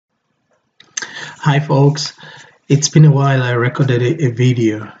Hi folks, it's been a while. I recorded a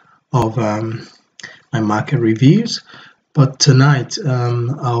video of my market reviews, but tonight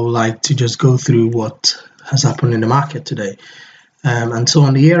I would like to just go through what has happened in the market today. And so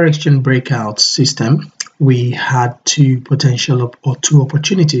on the air exchange breakout system, we had two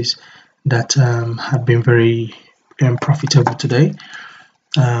opportunities that have been very profitable today.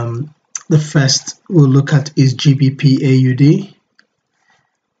 The first we'll look at is GBP AUD.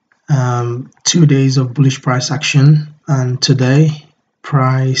 2 days of bullish price action, and today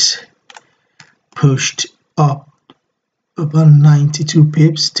price pushed up about 92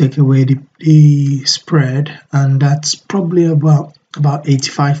 pips, take away the spread, and that's probably about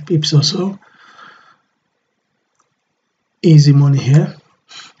 85 pips or so. Easy money here.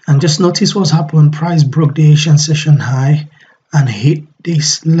 And just notice what's happened. Price broke the Asian session high and hit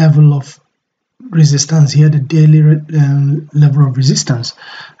this level of resistance here, the daily level of resistance.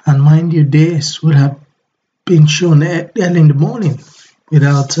 And mind you, this would have been shown early in the morning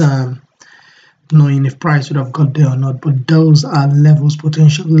without knowing if price would have got there or not. But those are levels,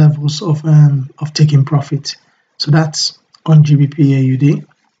 potential levels of taking profit. So that's on GBP AUD.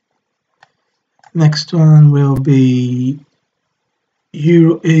 Next one will be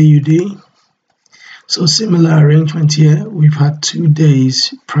Euro AUD. So similar arrangement here. We've had 2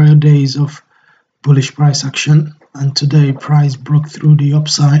 days, prior days of bullish price action, and today price broke through the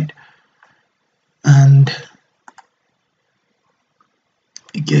upside and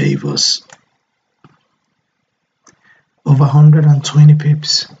it gave us over 120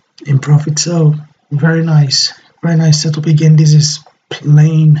 pips in profit. So very nice setup. Again, this is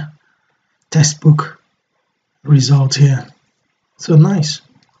plain textbook result here. So nice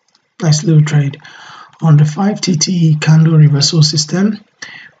little trade. On the 5TT candle reversal system,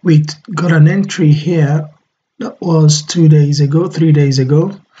 we got an entry here that was 3 days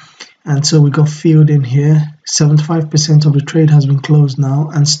ago, and so we got filled in here. 75% of the trade has been closed now,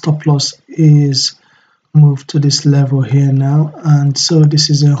 and stop loss is moved to this level here now, and so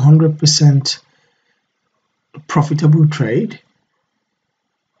this is 100% profitable trade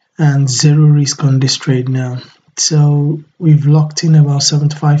and zero risk on this trade now. So we've locked in about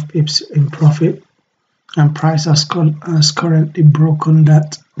 75 pips in profit, and price has currently broken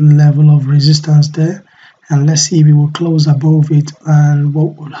that level of resistance there, and let's see if it will close above it and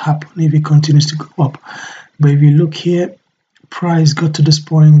what will happen if it continues to go up. But if you look here, price got to this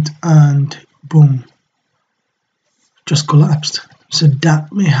point and boom, just collapsed. So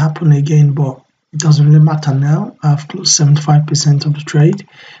that may happen again, but it doesn't really matter now. I've closed 75% of the trade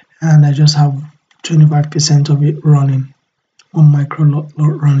and I just have 25% of it running, one micro lot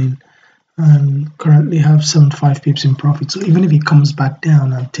running, and currently have 75 pips in profit. So even if it comes back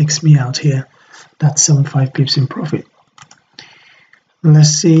down and takes me out here, that's 75 pips in profit. Let's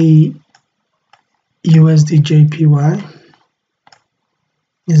see, USD JPY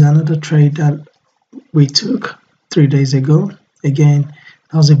is another trade that we took 3 days ago. Again,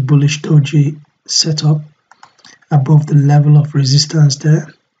 that was a bullish doji setup above the level of resistance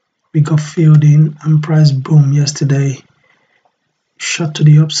there. We got filled in and price boom yesterday shot to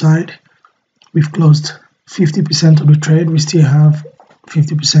the upside. We've closed 50% of the trade. We still have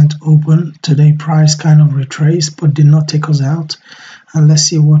 50% open. Today price kind of retraced but did not take us out. And let's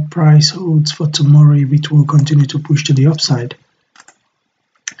see what price holds for tomorrow, if it will continue to push to the upside.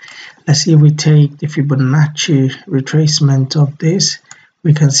 Let's see if we take the Fibonacci retracement of this.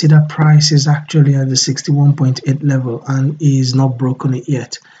 We can see that price is actually at the 61.8 level and is not broken it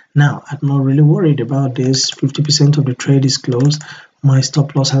yet. Now, I'm not really worried about this. 50% of the trade is closed. My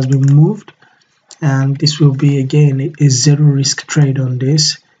stop loss has been moved, and this will be again a zero risk trade on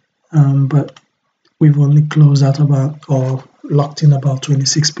this, but we've only closed out about, or locked in about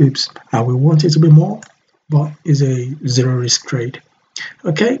 26 pips. We want it to be more, but it's a zero risk trade.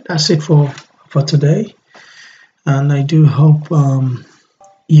 Okay, that's it for today, and I do hope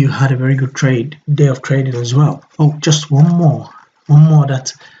you had a very good day of trading as well. Oh, just one more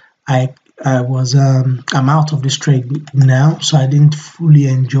that I'm out of this trade now, so I didn't fully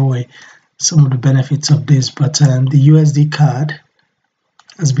enjoy some of the benefits of this, but the USD card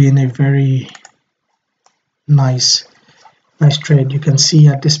has been a very nice trade. You can see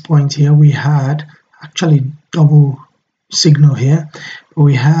at this point here we had actually double signal here.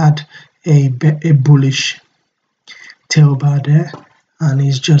 We had a bullish tail bar there, and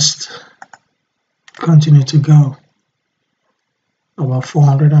it's just continued to go about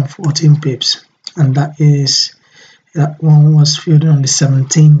 414 pips, and that one was filled on the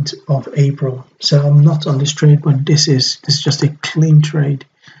 17th of April. So I'm not on this trade, but this is just a clean trade.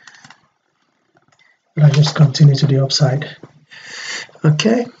 But I just continue to the upside.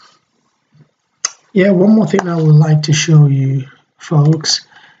 Okay, Yeah, one more thing I would like to show you folks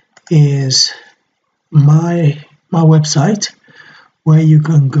is my website, where you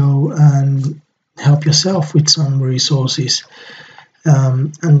can go and help yourself with some resources.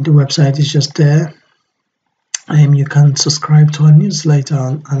 And the website is just there. You can subscribe to our newsletter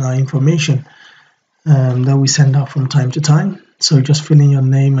and our information that we send out from time to time. So just fill in your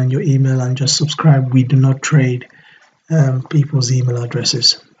name and your email and just subscribe. We do not trade people's email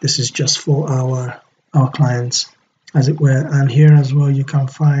addresses. This is just for our clients, as it were. And here as well, you can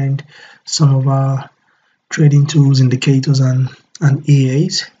find some of our trading tools, indicators, and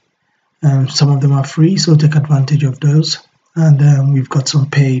EAs. Some of them are free, so take advantage of those. And we've got some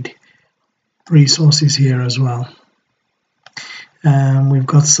paid resources here as well. We've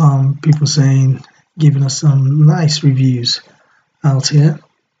got some people giving us some nice reviews out here.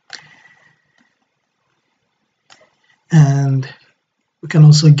 And we can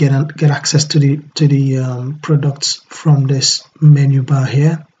also get access to the products from this menu bar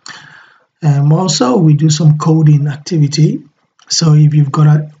here. Also, we do some coding activity. So if you've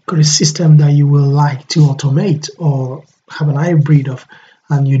got a system that you will like to automate or have an hybrid of,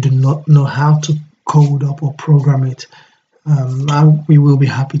 and you do not know how to code up or program it, we will be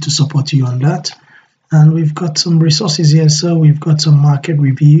happy to support you on that. And we've got some resources here. So we've got some market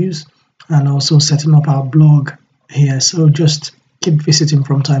reviews and also setting up our blog here. So just keep visiting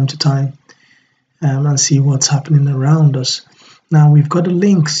from time to time and see what's happening around us. Now we've got the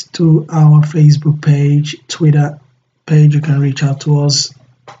links to our Facebook page, Twitter page. You can reach out to us,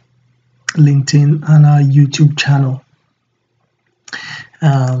 LinkedIn, and our YouTube channel.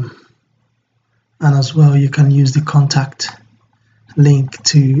 And as well, you can use the contact link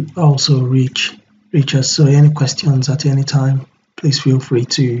to also reach us. So any questions at any time, please feel free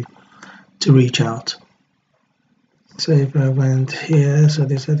to reach out. So if I went here, so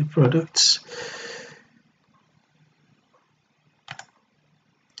these are the products.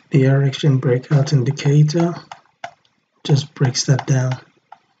 The direction breakout indicator just breaks that down,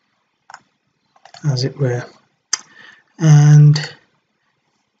 as it were. And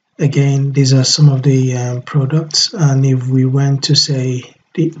again, these are some of the products. And if we went to say,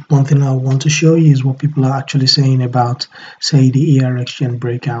 the one thing I want to show you is what people are actually saying about, say, the ER exchange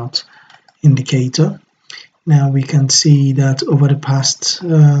breakout indicator. Now we can see that over the past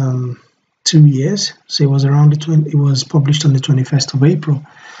 2 years, so it was around it was published on the 21st of April,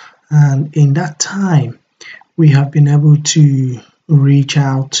 and in that time we have been able to reach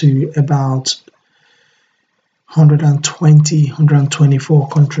out to about 124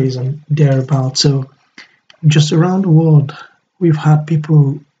 countries and thereabouts. So just around the world, we've had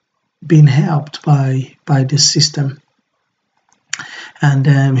people being helped by this system. And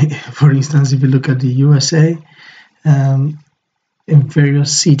for instance, if you look at the USA, in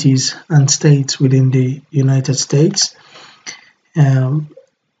various cities and states within the United States,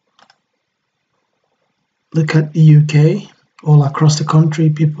 look at the UK, all across the country,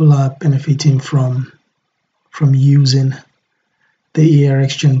 people are benefiting from using the ER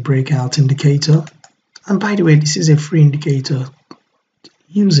exchange breakout indicator. And by the way, this is a free indicator.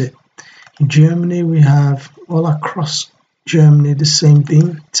 Use it. In Germany, we have all across Germany the same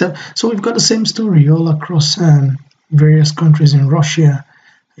thing. So we've got the same story all across various countries. In Russia,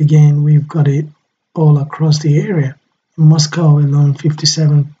 again, we've got it all across the area. In Moscow alone,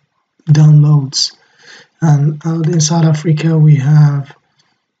 57 downloads. And out in South Africa, we have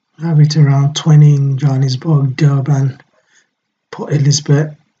it around 20 in Johannesburg, Durban, Port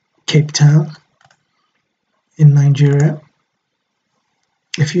Elizabeth, Cape Town. In Nigeria,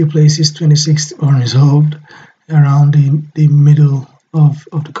 a few places 26 unresolved around the middle of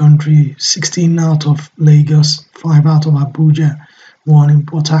the country, 16 out of Lagos, 5 out of Abuja, 1 in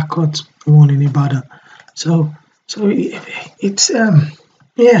Port Harcourt, 1 in Ibadan. So it's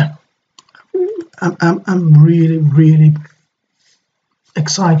yeah, I'm really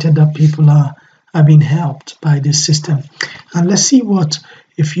excited that people are being helped by this system. And let's see what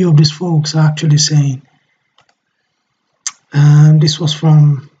a few of these folks are actually saying. This was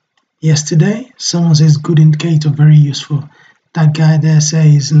from yesterday. Someone says, good indicator, very useful. That guy there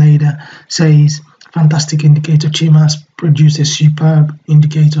says, fantastic indicator. Chima has produced a superb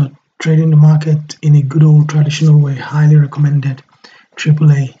indicator. Trading the market in a good old traditional way. Highly recommended.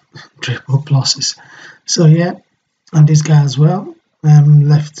 AAA, triple pluses. So yeah, and this guy as well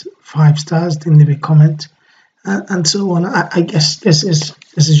left 5 stars, didn't leave a comment, and so on. I guess this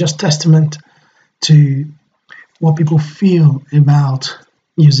is just testament to what people feel about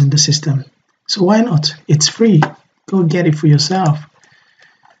using the system. So why not? It's free. Go get it for yourself.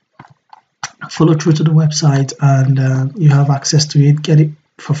 Follow through to the website and you have access to it. Get it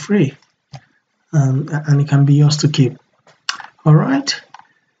for free. and it can be yours to keep. All right.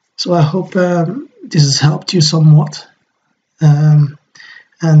 So I hope this has helped you somewhat. And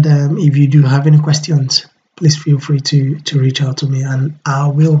if you do have any questions, please feel free to reach out to me, and I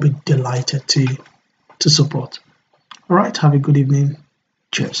will be delighted to support. All right. Have a good evening.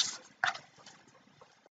 Cheers.